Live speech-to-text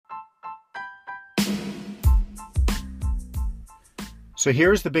So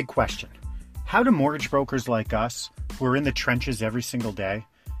here's the big question. How do mortgage brokers like us, who are in the trenches every single day,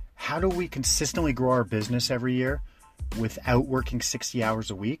 how do we consistently grow our business every year without working 60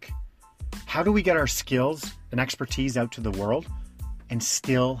 hours a week? How do we get our skills and expertise out to the world and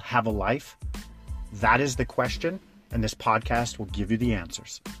still have a life? That is the question, and this podcast will give you the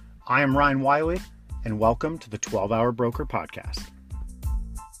answers. I am Ryan Wiley, and welcome to the 12-Hour Broker Podcast.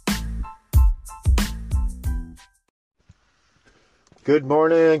 Good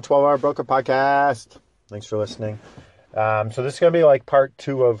morning, 12-Hour Broker Podcast. Thanks for listening. So this is going to be like part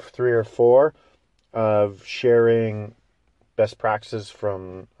 2 of 3 or 4 of sharing best practices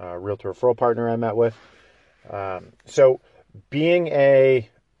from a Realtor referral partner I met with. Because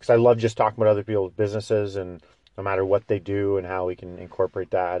I love just talking about other people's businesses and no matter what they do and how we can incorporate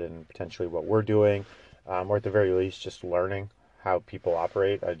that and potentially what we're doing, or at the very least, just learning how people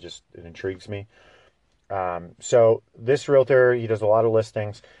operate. It intrigues me. So this realtor, he does a lot of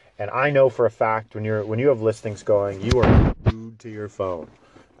listings, and I know for a fact when you have listings going, you are glued to your phone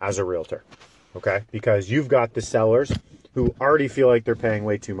as a realtor, okay? Because you've got the sellers who already feel like they're paying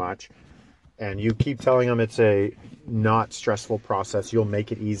way too much, and you keep telling them it's a not stressful process. You'll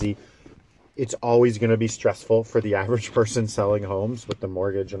make it easy. It's always going to be stressful for the average person selling homes with the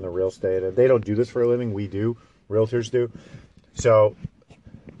mortgage and the real estate. And they don't do this for a living. We do. Realtors do. So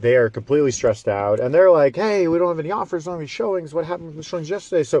they are completely stressed out, and they're like, hey, we don't have any offers, don't have any showings. What happened with the showings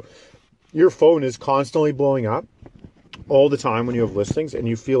yesterday? So your phone is constantly blowing up all the time when you have listings, and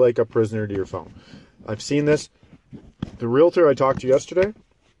you feel like a prisoner to your phone. I've seen this. The realtor I talked to yesterday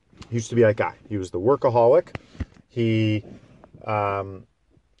used to be that guy. He was the workaholic. He,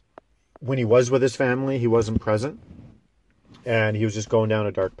 when he was with his family, he wasn't present, and he was just going down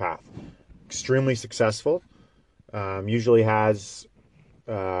a dark path. Extremely successful. Usually has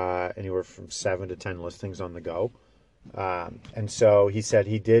anywhere from 7 to 10 listings on the go. And so he said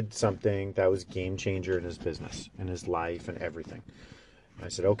he did something that was game changer in his business, in his life, and everything. I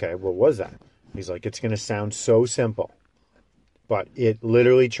said, okay, what was that? He's like, it's going to sound so simple, but it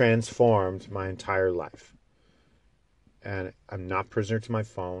literally transformed my entire life. And I'm not prisoner to my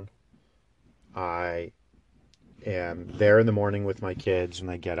phone. I am there in the morning with my kids when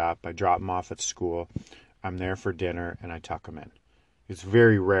they get up. I drop them off at school. I'm there for dinner, and I tuck them in. It's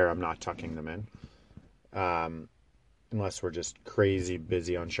very rare I'm not tucking them in, unless we're just crazy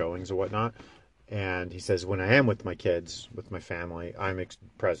busy on showings or whatnot. And he says, when I am with my kids, with my family, I'm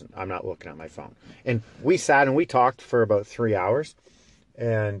present. I'm not looking at my phone. And we sat and we talked for about 3 hours.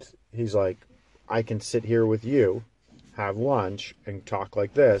 And he's like, I can sit here with you, have lunch, and talk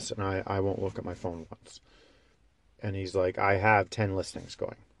like this, and I won't look at my phone once. And he's like, I have 10 listings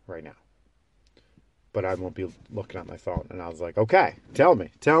going right now, but I won't be looking at my phone. And I was like, okay, tell me.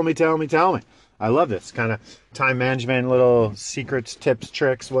 I love this kind of time management, little secrets, tips,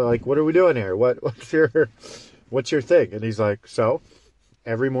 tricks. What are we doing here? What's your thing? And he's like, so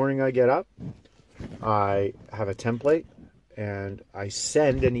every morning I get up, I have a template, and I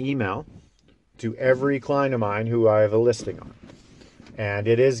send an email to every client of mine who I have a listing on. And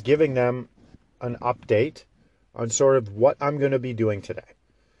it is giving them an update on sort of what I'm going to be doing today.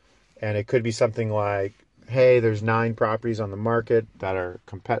 And it could be something like, hey, there's 9 properties on the market that are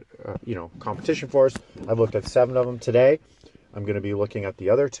competition for us. I've looked at 7 of them today. I'm going to be looking at the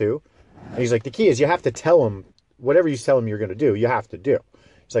other 2. And he's like, the key is you have to tell them whatever you tell them you're going to do, you have to do.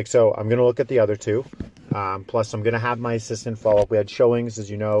 It's like, so I'm going to look at the other 2. Plus, I'm going to have my assistant follow up. We had showings, as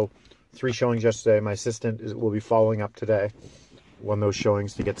you know, 3 showings yesterday. My assistant will be following up today on those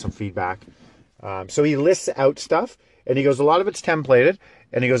showings to get some feedback. So he lists out stuff, and he goes, a lot of it's templated.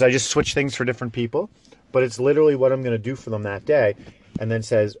 And he goes, I just switch things for different people, but it's literally what I'm going to do for them that day. And then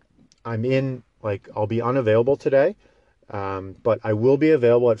says, I'll be unavailable today, but I will be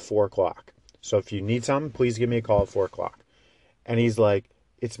available at 4 o'clock. So if you need something, please give me a call at 4 o'clock. And he's like,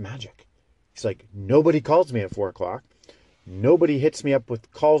 it's magic. He's like, nobody calls me at 4 o'clock. Nobody hits me up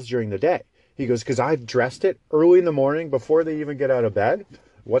with calls during the day. He goes, because I've dressed it early in the morning before they even get out of bed.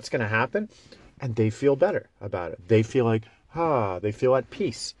 What's going to happen? And they feel better about it. They feel like, they feel at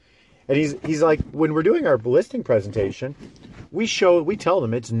peace. And he's like, when we're doing our listing presentation, we tell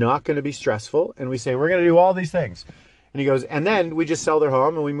them it's not going to be stressful. And we say, we're going to do all these things. And he goes, and then we just sell their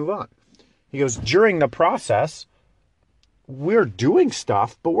home and we move on. He goes, during the process, we're doing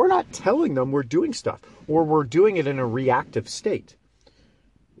stuff, but we're not telling them we're doing stuff, or we're doing it in a reactive state.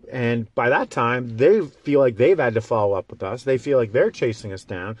 And by that time, they feel like they've had to follow up with us. They feel like they're chasing us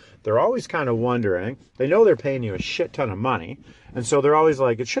down. They're always kind of wondering. They know they're paying you a shit ton of money. And so they're always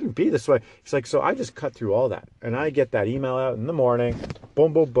like, it shouldn't be this way. He's like, so I just cut through all that. And I get that email out in the morning.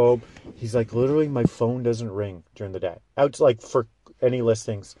 Boom, boom, boom. He's like, literally, my phone doesn't ring during the day. It's like any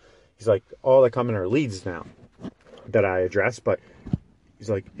listings. He's like, all that come in are leads now that I address, but he's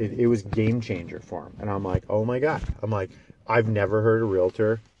like, it was game changer for him. And I'm like, oh my God. I'm like, I've never heard a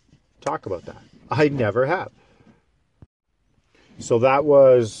realtor talk about that. I never have. So that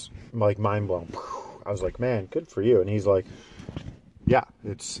was like mind blown. I was like, man, good for you. And he's like, yeah,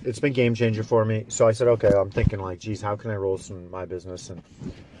 it's been game changer for me. So I said, okay, I'm thinking like, geez, how can I roll some my business? And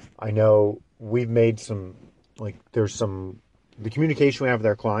I know we've made some, like, the communication we have with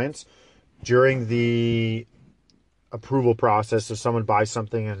our clients during the approval process. If someone buys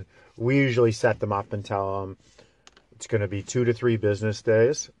something, and we usually set them up and tell them it's going to be 2 to 3 business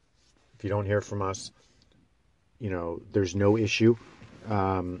days. If you don't hear from us, there's no issue.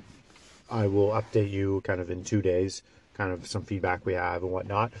 I will update you kind of in 2 days, kind of some feedback we have and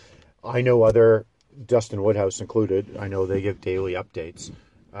whatnot. I know other, Dustin Woodhouse included, I know they give daily updates,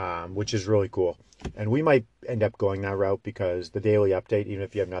 which is really cool. And we might end up going that route, because the daily update, even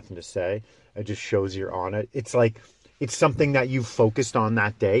if you have nothing to say, it just shows you're on it. It's like, it's something that you've focused on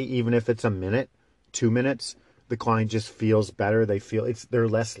that day, even if it's a minute, 2 minutes, the client just feels better. They're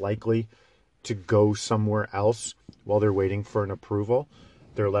less likely to go somewhere else while they're waiting for an approval.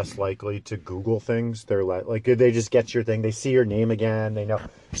 They're less likely to Google things. They're like, they just get your thing. They see your name again. They know.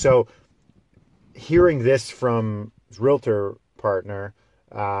 So hearing this from his realtor partner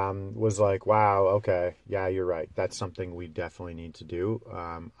was like, wow, okay, yeah, you're right. That's something we definitely need to do.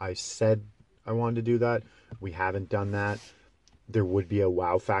 I said I wanted to do that. We haven't done that. There would be a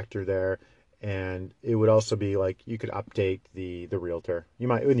wow factor there. And it would also be like, you could update the realtor. You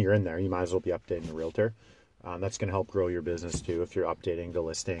might, when you're in there, you might as well be updating the realtor. That's going to help grow your business too, if you're updating the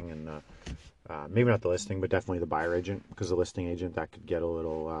listing, and maybe not the listing, but definitely the buyer agent, because the listing agent, that could get a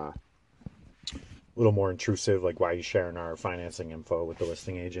little more intrusive, like, why are you sharing our financing info with the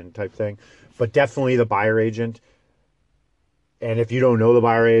listing agent type thing. But definitely the buyer agent. And if you don't know the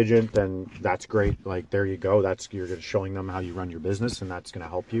buyer agent, then that's great. Like, there you go. You're showing them how you run your business, and that's going to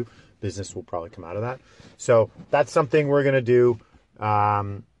help you. Business will probably come out of that. So that's something we're going to do.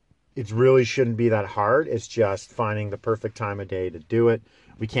 It really shouldn't be that hard. It's just finding the perfect time of day to do it.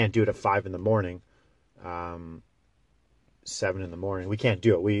 We can't do it at 5 in the morning, 7 in the morning. We can't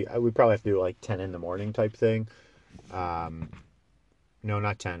do it. We probably have to do it like 10 in the morning type thing. No,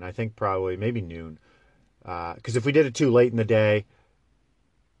 not 10. I think probably maybe noon. Because if we did it too late in the day,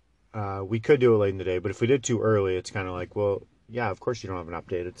 we could do it late in the day. But if we did too early, it's kind of like, well, yeah, of course you don't have an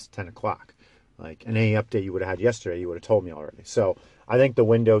update. It's 10 o'clock. Like, and any update you would have had yesterday, you would have told me already. So I think the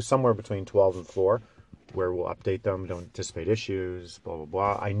window somewhere between 12 and 4, where we'll update them, don't anticipate issues, blah, blah,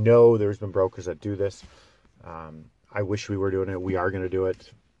 blah. I know there's been brokers that do this. I wish we were doing it. We are going to do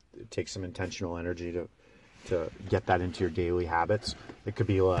it. It takes some intentional energy to get that into your daily habits. It could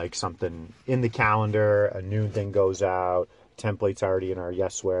be like something in the calendar, a noon thing goes out, templates already in our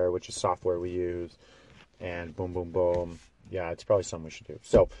Yesware, which is software we use, and boom, boom, boom. Yeah, it's probably something we should do.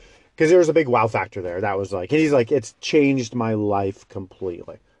 So, because there was a big wow factor there. That was like, and he's like, it's changed my life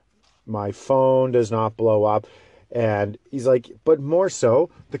completely. My phone does not blow up. And he's like, but more so,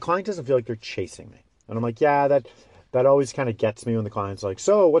 the client doesn't feel like they're chasing me. And I'm like, yeah, that always kind of gets me when the client's like,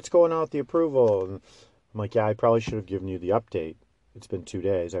 so what's going on with the approval? And I'm like, yeah, I probably should have given you the update. It's been 2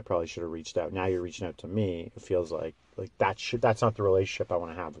 days. I probably should have reached out. Now you're reaching out to me. It feels like that's not the relationship I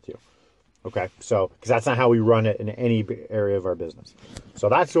want to have with you. Okay, so, because that's not how we run it in any area of our business. So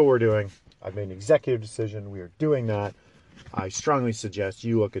that's what we're doing. I've made an executive decision. We are doing that. I strongly suggest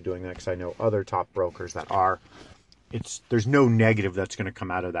you look at doing that, because I know other top brokers that are. There's no negative that's going to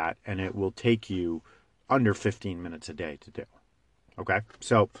come out of that, and it will take you under 15 minutes a day to do. Okay,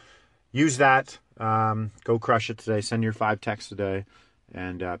 so use that. Go crush it today. Send your 5 texts a day,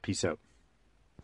 and peace out.